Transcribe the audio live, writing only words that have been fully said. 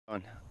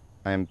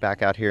I'm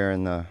back out here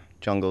in the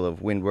jungle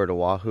of Windward,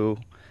 Oahu,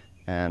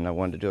 and I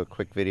wanted to do a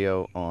quick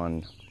video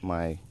on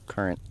my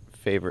current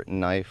favorite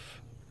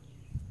knife,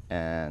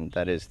 and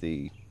that is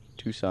the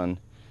TwoSun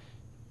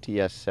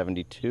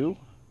TS-72.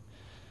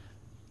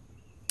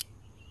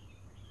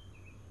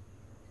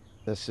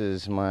 This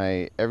is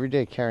my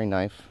everyday carry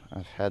knife.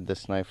 I've had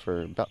this knife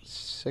for about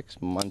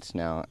 6 months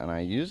now, and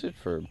I use it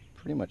for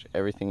pretty much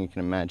everything you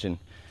can imagine,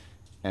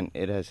 and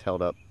it has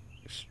held up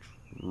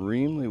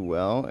extremely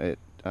well.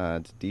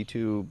 It's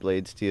D2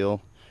 blade steel,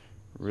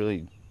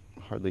 really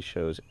hardly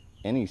shows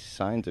any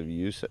signs of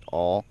use at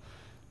all.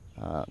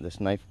 This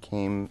knife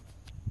came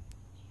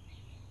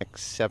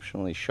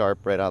exceptionally sharp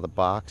right out of the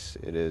box.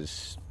 It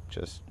is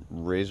just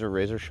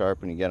razor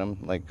sharp when you get them,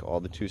 like all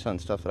the TwoSun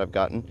stuff that I've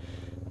gotten.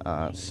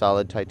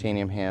 Solid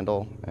titanium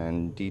handle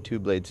and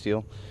D2 blade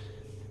steel.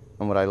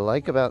 And what I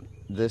like about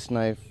this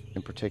knife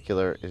in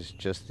particular is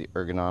just the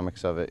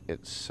ergonomics of it.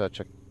 It's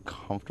such a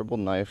comfortable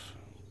knife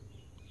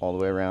all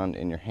the way around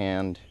in your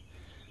hand.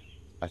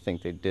 I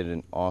think they did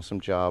an awesome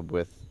job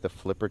with the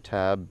flipper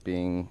tab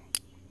being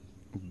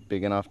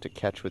big enough to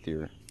catch with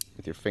your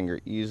finger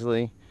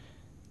easily,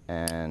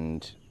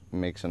 and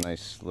makes a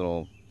nice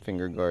little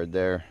finger guard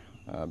there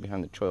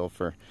behind the choil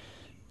for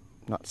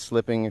not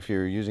slipping if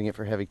you're using it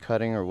for heavy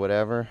cutting or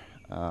whatever.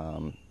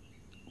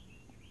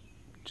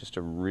 Just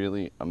a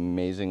really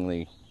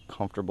amazingly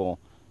comfortable,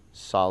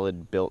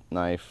 solid built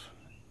knife.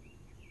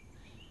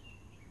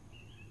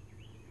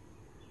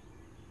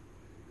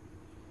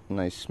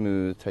 Nice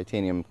smooth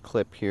titanium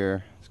clip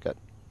here. It's got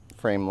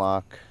frame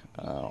lock.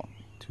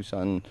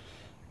 TwoSun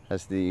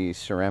has the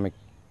ceramic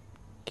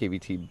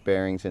KVT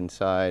bearings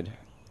inside,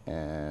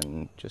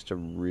 and just a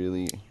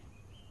really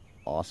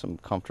awesome,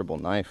 comfortable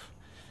knife.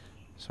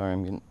 Sorry,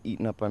 I'm getting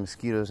eaten up by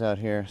mosquitoes out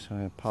here, so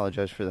I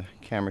apologize for the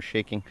camera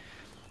shaking.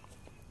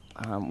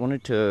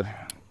 Wanted to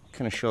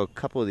kind of show a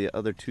couple of the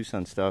other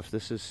TwoSun stuff.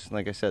 This is,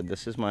 like I said,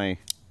 this is my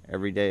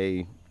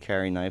everyday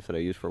carry knife that I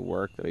use for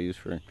work, that I use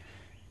for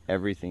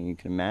everything you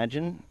can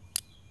imagine.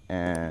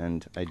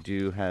 And I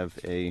do have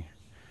a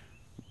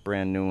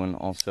brand new one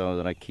also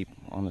that I keep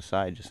on the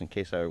side just in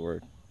case I were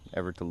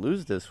ever to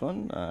lose this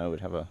one. I would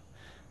have a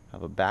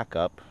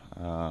backup.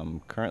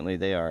 Currently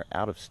they are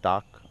out of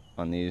stock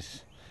on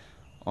these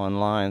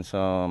online, so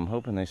I'm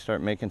hoping they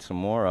start making some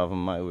more of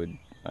them. I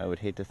would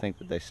hate to think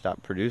that they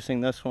stopped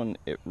producing this one.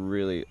 It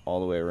really, all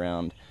the way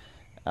around,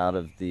 out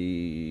of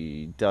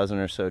the dozen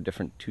or so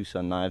different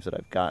TwoSun knives that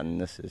I've gotten,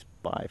 this is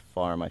by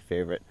far my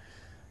favorite.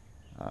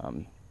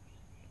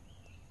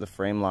 The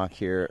frame lock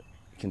here,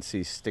 you can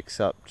see, sticks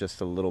up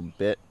just a little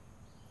bit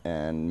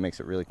and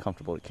makes it really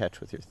comfortable to catch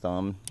with your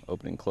thumb,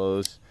 open and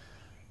close.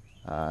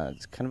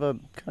 It's kind of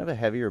a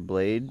heavier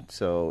blade,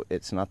 so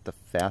it's not the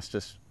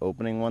fastest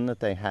opening one that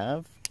they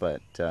have,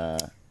 but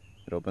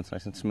it opens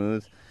nice and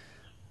smooth,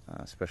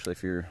 especially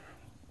if you're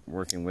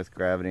working with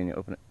gravity and you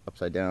open it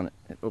upside down.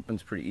 It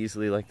opens pretty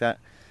easily like that.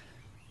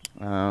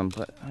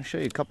 But I'll show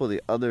you a couple of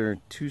the other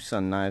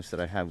TwoSun knives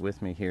that I have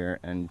with me here,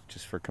 and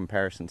just for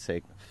comparison's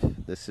sake,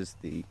 this is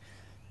the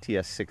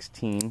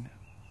TS-16,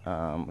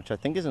 which I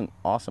think is an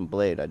awesome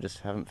blade. I just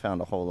haven't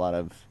found a whole lot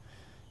of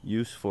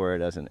use for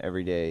it as an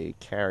everyday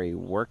carry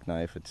work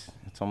knife. It's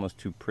almost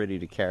too pretty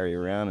to carry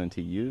around and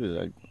to use.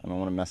 I don't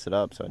want to mess it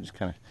up, so I just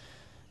kind of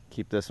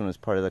keep this one as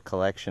part of the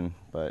collection.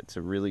 But it's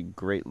a really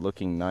great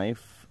looking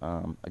knife.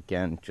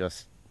 Again,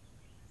 just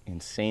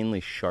insanely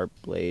sharp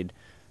blade.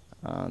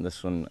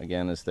 This one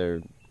again is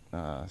their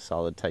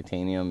solid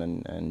titanium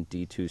and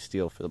D2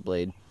 steel for the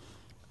blade.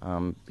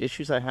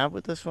 Issues I have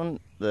with this one,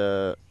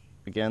 the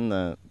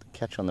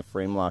catch on the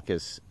frame lock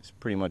is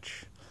pretty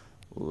much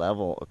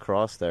level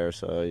across there,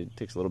 so it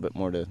takes a little bit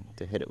more to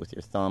hit it with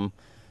your thumb.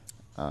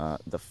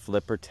 The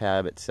flipper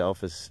tab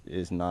itself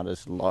is not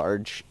as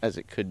large as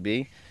it could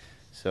be,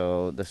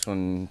 so this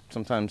one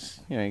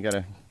sometimes, you know, you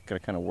gotta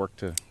kind of work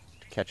to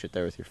catch it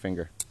there with your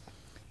finger.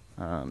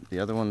 The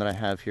other one that I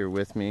have here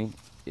with me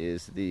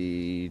is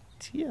the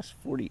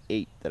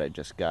TS-48 that I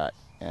just got,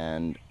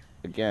 and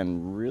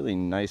again, really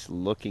nice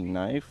looking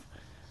knife.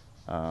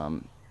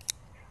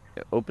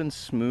 It opens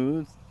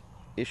smooth.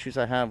 Issues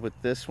I have with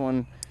this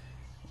one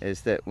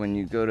is that when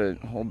you go to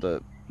hold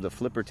the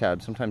flipper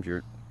tab, sometimes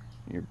your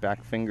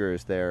back finger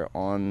is there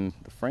on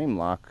the frame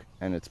lock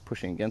and it's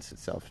pushing against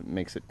itself. It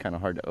makes it kind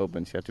of hard to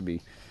open, so you have to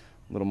be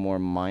a little more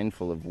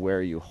mindful of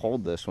where you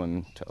hold this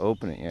one to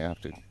open it. You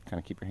have to kind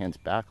of keep your hands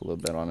back a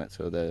little bit on it,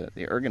 so the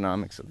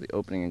ergonomics of the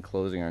opening and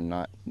closing are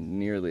not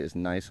nearly as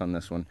nice on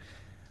this one.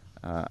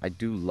 I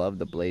do love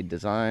the blade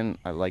design.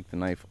 I like the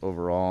knife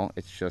overall.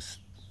 It's just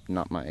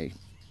not my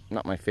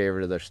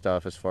favorite of their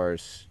stuff as far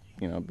as,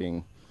 you know,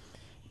 being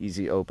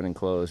easy open and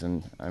close.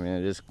 And I mean,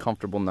 it is a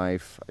comfortable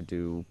knife. I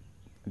do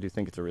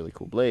think it's a really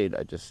cool blade.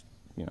 I just,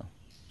 you know,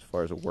 as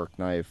far as a work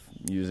knife,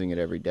 using it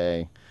every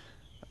day,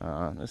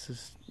 this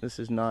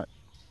is not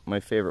my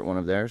favorite one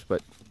of theirs.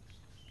 But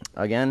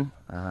again,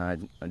 I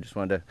just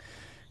wanted to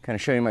kind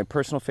of show you my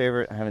personal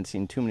favorite. I haven't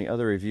seen too many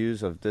other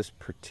reviews of this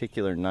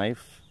particular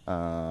knife. As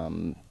a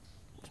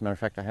matter of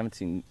fact, I haven't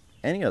seen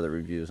any other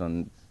reviews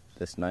on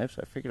this knife,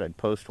 so I figured I'd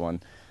post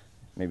one.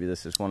 Maybe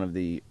this is one of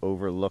the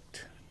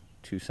overlooked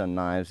TwoSun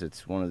knives.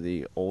 It's one of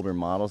the older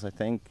models, I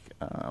think.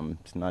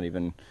 It's not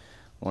even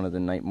one of the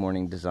night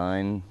morning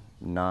design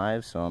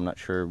knives, so I'm not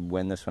sure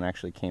when this one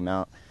actually came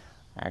out.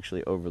 I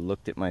actually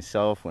overlooked it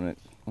myself when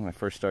I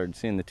first started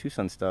seeing the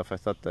TwoSun stuff. I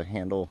thought the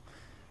handle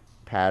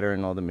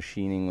pattern, all the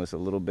machining was a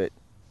little bit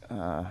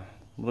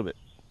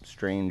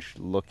strange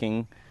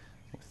looking,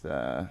 with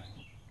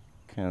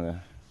kind of the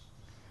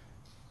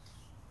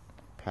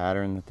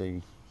pattern that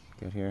they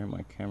get here.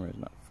 My camera is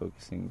not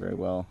focusing very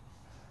well,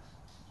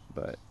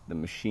 but the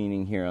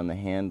machining here on the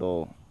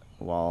handle,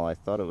 while I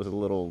thought it was a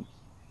little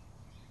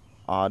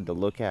odd to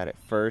look at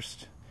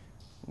first,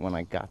 when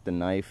I got the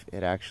knife,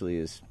 it actually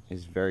is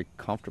very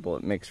comfortable.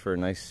 It makes for a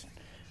nice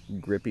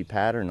grippy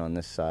pattern on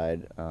this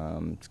side.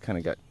 It's kind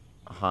of got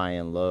high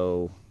and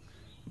low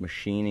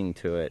machining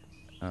to it.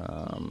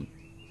 Not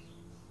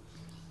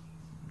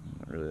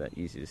really that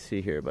easy to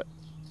see here, but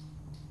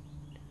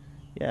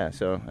yeah,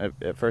 so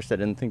at first I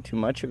didn't think too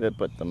much of it,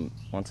 but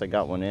once I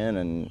got one in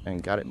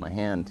and got it in my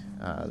hand,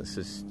 this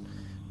is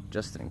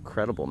just an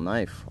incredible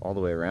knife all the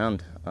way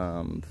around.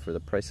 For the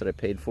price that I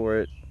paid for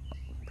it,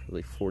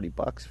 probably 40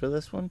 bucks for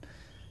this one.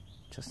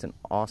 Just an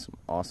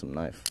awesome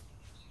knife.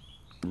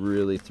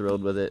 Really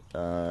thrilled with it.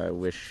 I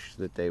wish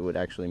that they would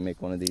actually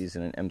make one of these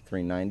in an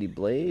M390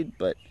 blade,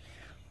 but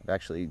I've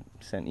actually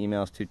sent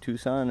emails to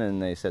TwoSun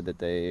and they said that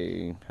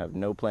they have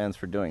no plans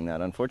for doing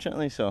that,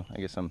 unfortunately, so I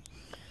guess I'm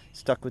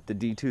stuck with the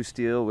D2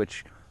 steel,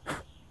 which,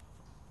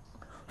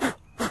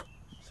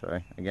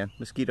 sorry, again,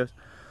 mosquitoes.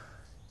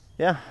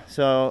 Yeah,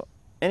 so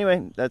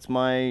anyway, that's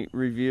my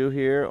review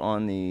here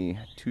on the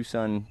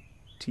TwoSun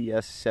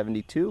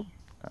TS-72.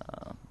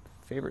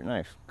 Favorite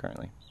knife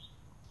currently.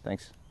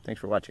 Thanks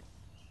for watching.